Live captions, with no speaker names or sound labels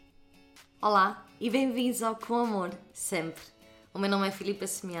Olá e bem-vindos ao Com Amor, sempre. O meu nome é Filipa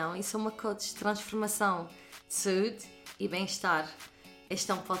Simeão e sou uma coach de transformação, de saúde e bem-estar. Este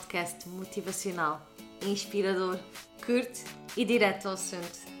é um podcast motivacional, inspirador, curto e direto ao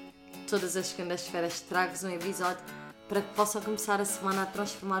assunto. Todas as segundas-feiras trago-vos um episódio para que possam começar a semana a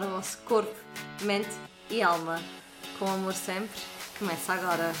transformar o vosso corpo, mente e alma. Com amor sempre, começa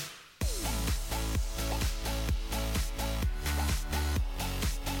agora.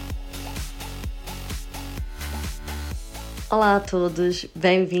 Olá a todos,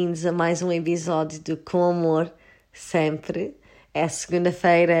 bem-vindos a mais um episódio do Com Amor, sempre. É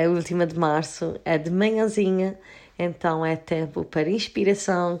segunda-feira, é a última de março, é de manhãzinha, então é tempo para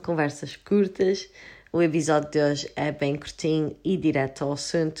inspiração, conversas curtas. O episódio de hoje é bem curtinho e direto ao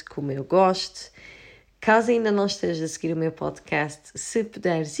assunto, como eu gosto. Caso ainda não estejas a seguir o meu podcast, se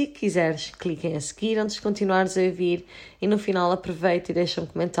puderes e quiseres, cliquem a seguir antes de continuares a ouvir e no final aproveita e deixa um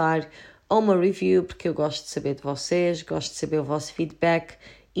comentário ou uma review, porque eu gosto de saber de vocês, gosto de saber o vosso feedback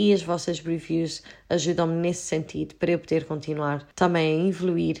e as vossas reviews ajudam-me nesse sentido para eu poder continuar também a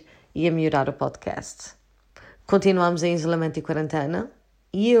evoluir e a melhorar o podcast. Continuamos em isolamento e quarentena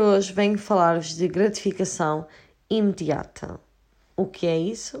e hoje venho falar-vos de gratificação imediata. O que é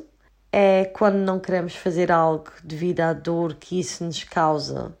isso? É quando não queremos fazer algo devido à dor que isso nos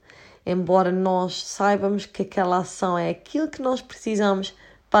causa, embora nós saibamos que aquela ação é aquilo que nós precisamos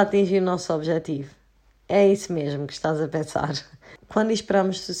para atingir o nosso objetivo. É isso mesmo que estás a pensar. Quando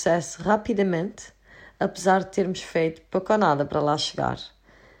esperamos sucesso rapidamente, apesar de termos feito pouco ou nada para lá chegar.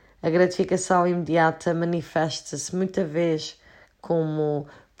 A gratificação imediata manifesta-se muitas vezes como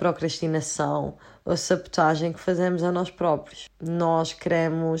procrastinação ou sabotagem que fazemos a nós próprios. Nós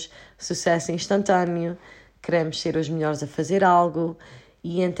queremos sucesso instantâneo, queremos ser os melhores a fazer algo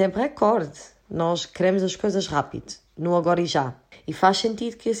e em tempo recorde. Nós queremos as coisas rápido, no agora e já. E faz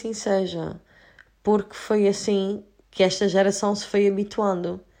sentido que assim seja, porque foi assim que esta geração se foi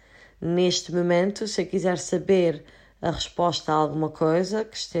habituando. Neste momento, se eu quiser saber a resposta a alguma coisa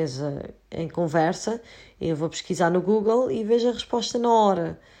que esteja em conversa, eu vou pesquisar no Google e vejo a resposta na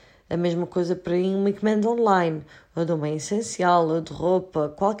hora. A mesma coisa para ir uma encomenda online, ou de uma essencial, ou de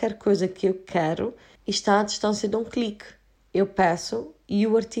roupa, qualquer coisa que eu quero, está à distância de um clique. Eu peço e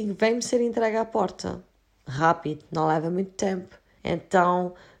o artigo vem-me ser entregue à porta. Rápido, não leva muito tempo.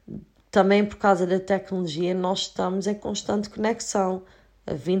 Então, também por causa da tecnologia, nós estamos em constante conexão,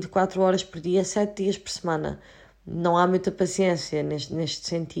 24 horas por dia, 7 dias por semana. Não há muita paciência neste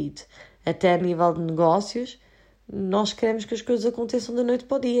sentido. Até a nível de negócios, nós queremos que as coisas aconteçam da noite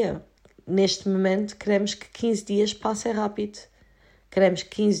para o dia. Neste momento, queremos que 15 dias passem rápido. Queremos que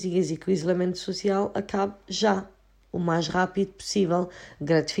 15 dias e que o isolamento social acabe já, o mais rápido possível.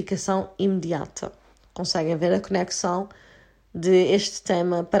 Gratificação imediata. Conseguem ver a conexão deste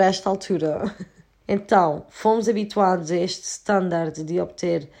tema para esta altura. Então, fomos habituados a este standard de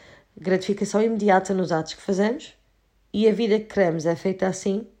obter gratificação imediata nos atos que fazemos e a vida que queremos é feita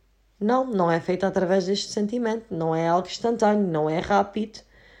assim? Não é feita através deste sentimento, não é algo instantâneo, não é rápido.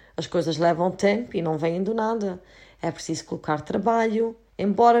 As coisas levam tempo e não vêm do nada. É preciso colocar trabalho.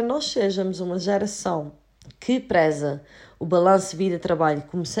 Embora nós sejamos uma geração que preza o balanço vida-trabalho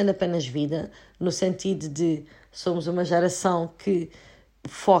como sendo apenas vida, no sentido de somos uma geração que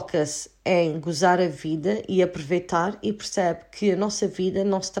foca-se em gozar a vida e aproveitar e percebe que a nossa vida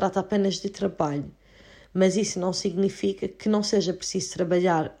não se trata apenas de trabalho. Mas isso não significa que não seja preciso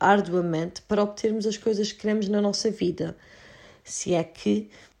trabalhar arduamente para obtermos as coisas que queremos na nossa vida. Se é que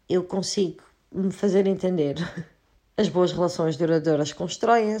eu consigo me fazer entender. As boas relações duradouras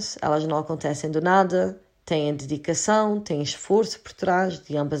constroem-se, elas não acontecem do nada, têm dedicação, têm esforço por trás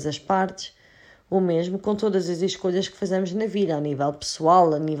de ambas as partes. O mesmo com todas as escolhas que fazemos na vida, a nível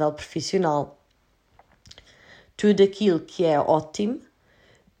pessoal, a nível profissional. Tudo aquilo que é ótimo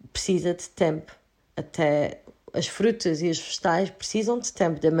precisa de tempo. Até as frutas e os vegetais precisam de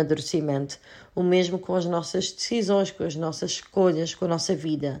tempo de amadurecimento. O mesmo com as nossas decisões, com as nossas escolhas, com a nossa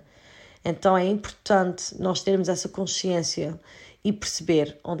vida. Então é importante nós termos essa consciência e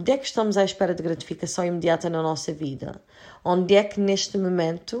perceber onde é que estamos à espera de gratificação imediata na nossa vida. Onde é que neste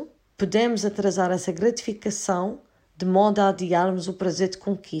momento podemos atrasar essa gratificação de modo a adiarmos o prazer de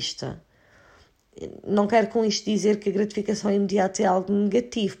conquista. Não quero com isto dizer que a gratificação imediata é algo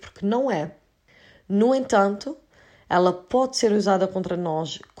negativo, porque não é. No entanto, ela pode ser usada contra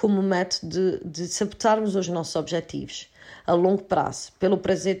nós como método de sabotarmos os nossos objetivos a longo prazo, pelo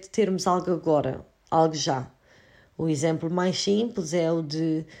prazer de termos algo agora, algo já. O exemplo mais simples é o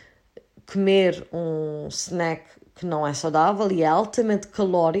de comer um snack que não é saudável e é altamente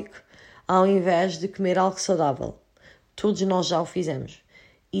calórico, ao invés de comer algo saudável. Todos nós já o fizemos.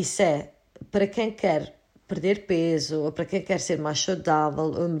 Isso é para quem quer perder peso, ou para quem quer ser mais saudável,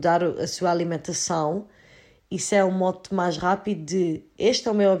 ou mudar a sua alimentação, isso é um modo mais rápido de, este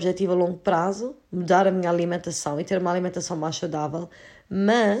é o meu objetivo a longo prazo, mudar a minha alimentação e ter uma alimentação mais saudável,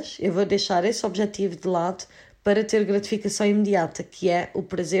 mas eu vou deixar esse objetivo de lado para ter gratificação imediata, que é o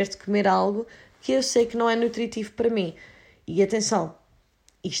prazer de comer algo que eu sei que não é nutritivo para mim. E atenção,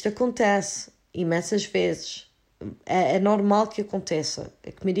 isto acontece imensas vezes. É normal que aconteça.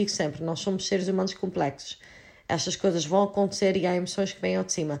 É que me digo sempre, nós somos seres humanos complexos. Estas coisas vão acontecer e há emoções que vêm ao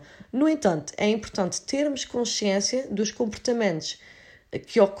de cima. No entanto, é importante termos consciência dos comportamentos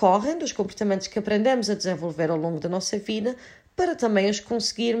que ocorrem, dos comportamentos que aprendemos a desenvolver ao longo da nossa vida, para também os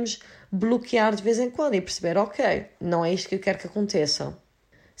conseguirmos bloquear de vez em quando e perceber, ok, não é isto que eu quero que aconteça.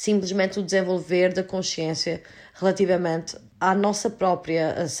 Simplesmente o desenvolver da consciência relativamente à nossa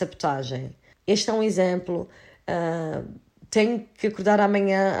própria sabotagem. Este é um exemplo. Tenho que acordar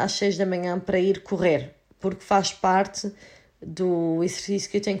amanhã às 6 da manhã para ir correr, porque faz parte do exercício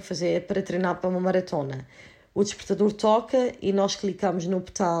que eu tenho que fazer para treinar para uma maratona. O despertador toca e nós clicamos no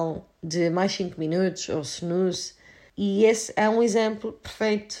botão de mais 5 minutos ou snooze, e esse é um exemplo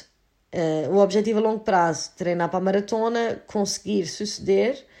perfeito. O objetivo a longo prazo, treinar para a maratona, conseguir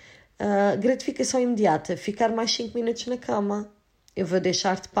suceder, gratificação imediata, ficar mais 5 minutos na cama. Eu vou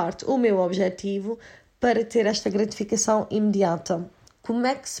deixar de parte o meu objetivo para ter esta gratificação imediata. Como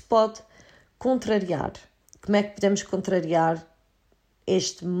é que se pode contrariar? Como é que podemos contrariar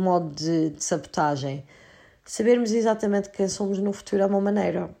este modo de sabotagem? Sabermos exatamente quem somos no futuro é uma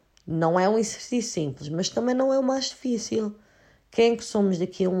maneira. Não é um exercício simples, mas também não é o mais difícil. Quem é que somos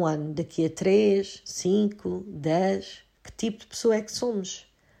daqui a 1 ano? Daqui a 3, 5, 10? Que tipo de pessoa é que somos?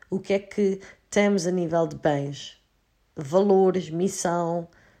 O que é que temos a nível de bens? Valores, missão,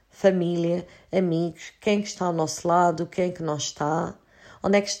 família, amigos, quem é que está ao nosso lado, quem é que não está?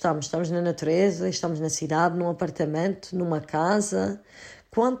 Onde é que estamos? Estamos na natureza? Estamos na cidade, num apartamento, numa casa?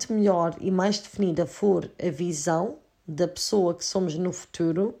 Quanto melhor e mais definida for a visão da pessoa que somos no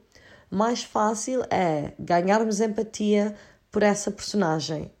futuro, mais fácil é ganharmos empatia por essa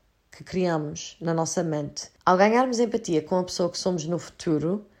personagem que criamos na nossa mente. Ao ganharmos empatia com a pessoa que somos no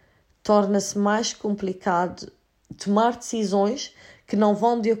futuro, torna-se mais complicado tomar decisões que não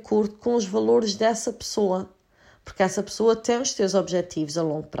vão de acordo com os valores dessa pessoa, porque essa pessoa tem os teus objetivos a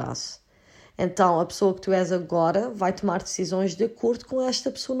longo prazo. Então, a pessoa que tu és agora vai tomar decisões de acordo com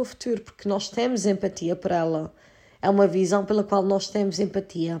esta pessoa no futuro, porque nós temos empatia por ela. É uma visão pela qual nós temos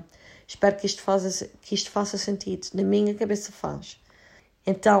empatia. Espero que isto faça sentido. Na minha cabeça faz.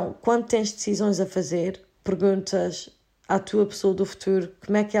 Então, quando tens decisões a fazer, perguntas à tua pessoa do futuro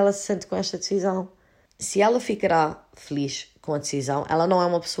como é que ela se sente com esta decisão. Se ela ficará feliz com a decisão, ela não é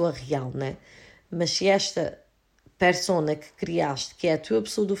uma pessoa real, né? Mas se esta persona que criaste, que é a tua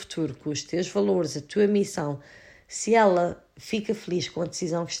pessoa do futuro, com os teus valores, a tua missão, se ela fica feliz com a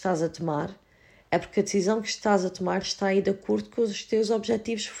decisão que estás a tomar, é porque a decisão que estás a tomar está aí de acordo com os teus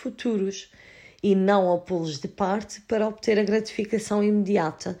objetivos futuros e não a pô-los de parte para obter a gratificação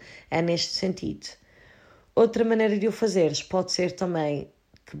imediata. É neste sentido. Outra maneira de o fazeres pode ser também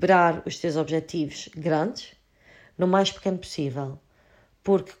quebrar os teus objetivos grandes no mais pequeno possível.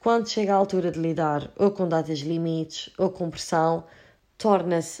 Porque quando chega a altura de lidar ou com datas limites ou com pressão,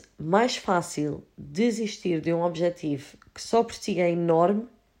 torna-se mais fácil desistir de um objetivo que só por si é enorme,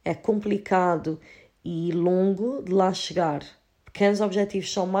 é complicado e longo de lá chegar. Pequenos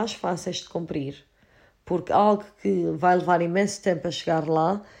objetivos são mais fáceis de cumprir, porque algo que vai levar imenso tempo a chegar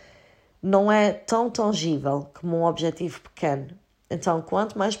lá não é tão tangível como um objetivo pequeno. Então,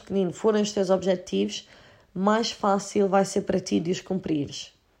 quanto mais pequenino forem os teus objetivos, mais fácil vai ser para ti de os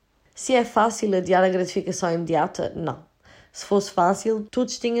cumprires. Se é fácil adiar a gratificação imediata, não. Se fosse fácil,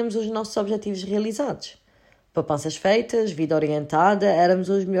 todos tínhamos os nossos objetivos realizados. Poupanças feitas, vida orientada, éramos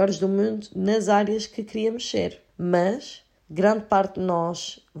os melhores do mundo nas áreas que queríamos ser. Mas grande parte de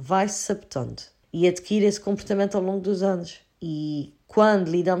nós vai-se sabotando e adquire esse comportamento ao longo dos anos. E quando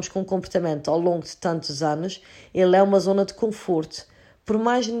lidamos com um comportamento ao longo de tantos anos, ele é uma zona de conforto, por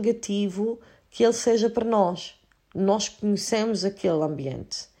mais negativo que ele seja para nós. Nós conhecemos aquele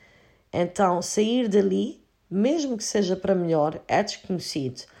ambiente. Então, sair dali, mesmo que seja para melhor, é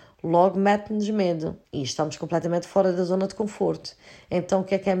desconhecido. Logo mete-nos medo e estamos completamente fora da zona de conforto. Então, o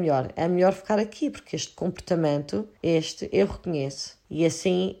que é melhor? É melhor ficar aqui, porque este comportamento, eu reconheço. E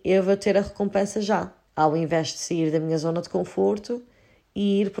assim eu vou ter a recompensa já. Ao invés de sair da minha zona de conforto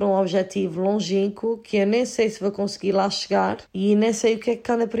e ir para um objetivo longínquo que eu nem sei se vou conseguir lá chegar e nem sei o que é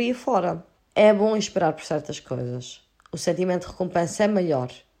que anda por aí fora. É bom esperar por certas coisas. O sentimento de recompensa é maior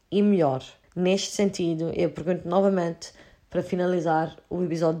e melhor. Neste sentido, eu pergunto novamente, Para finalizar, o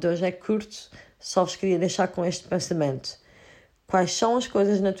episódio de hoje é curto, só vos queria deixar com este pensamento. Quais são as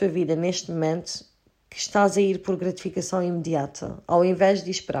coisas na tua vida neste momento que estás a ir por gratificação imediata, ao invés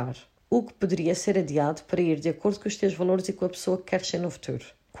de esperar? O que poderia ser adiado para ir de acordo com os teus valores e com a pessoa que queres ser no futuro?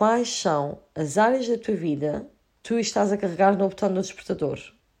 Quais são as áreas da tua vida que tu estás a carregar no botão do despertador?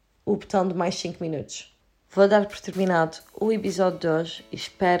 O botão de mais 5 minutos. Vou dar por terminado o episódio de hoje e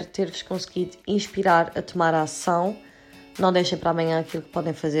espero ter-vos conseguido inspirar a tomar a ação. Não deixem para amanhã aquilo que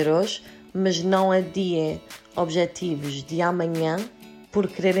podem fazer hoje, mas não adiem objetivos de amanhã por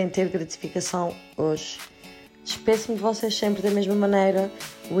quererem ter gratificação hoje. Despeço-me de vocês sempre da mesma maneira.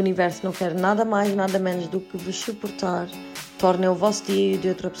 O universo não quer nada mais, nada menos do que vos suportar. Tornem o vosso dia e de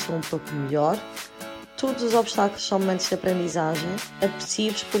outra pessoa um pouco melhor. Todos os obstáculos são momentos de aprendizagem.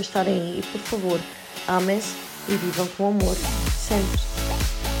 Aprecio-vos por estarem aí e, por favor, amem-se e vivam com amor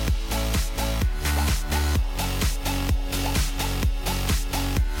sempre.